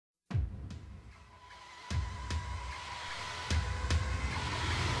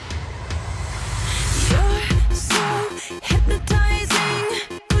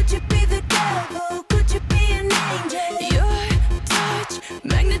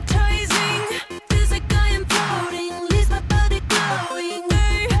hypnotizing. Feels like I am floating, leaves my body glowing.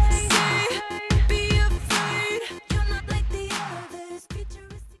 Say, be afraid, you're not like the others.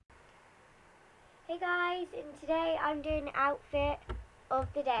 Futuristic. Hey guys, and today I'm doing an outfit of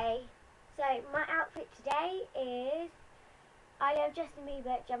the day. So my outfit today is I Love Justin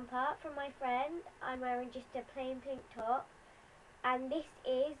Bieber jumper from my friend. I'm wearing just a plain pink top, and this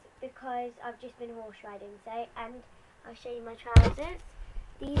is because I've just been horse riding. So, and I'll show you my trousers.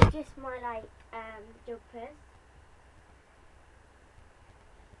 These are just my jumpers.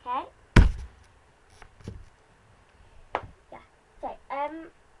 Okay. Yeah. So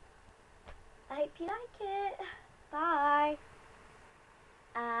I hope you like it. Bye.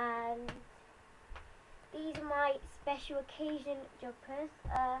 And these are my special occasion jumpers.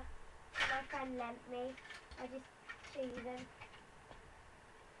 My friend lent me. I'll just show you them.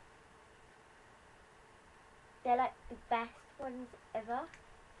 They're like the best ones ever.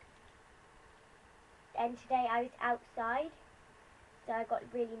 And today I was outside, so I got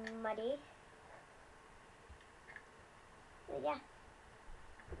really muddy. So yeah.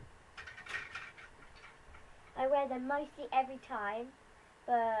 I wear them mostly every time,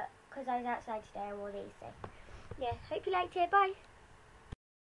 but because I was outside today I wore these. So yeah, hope you liked it. Bye.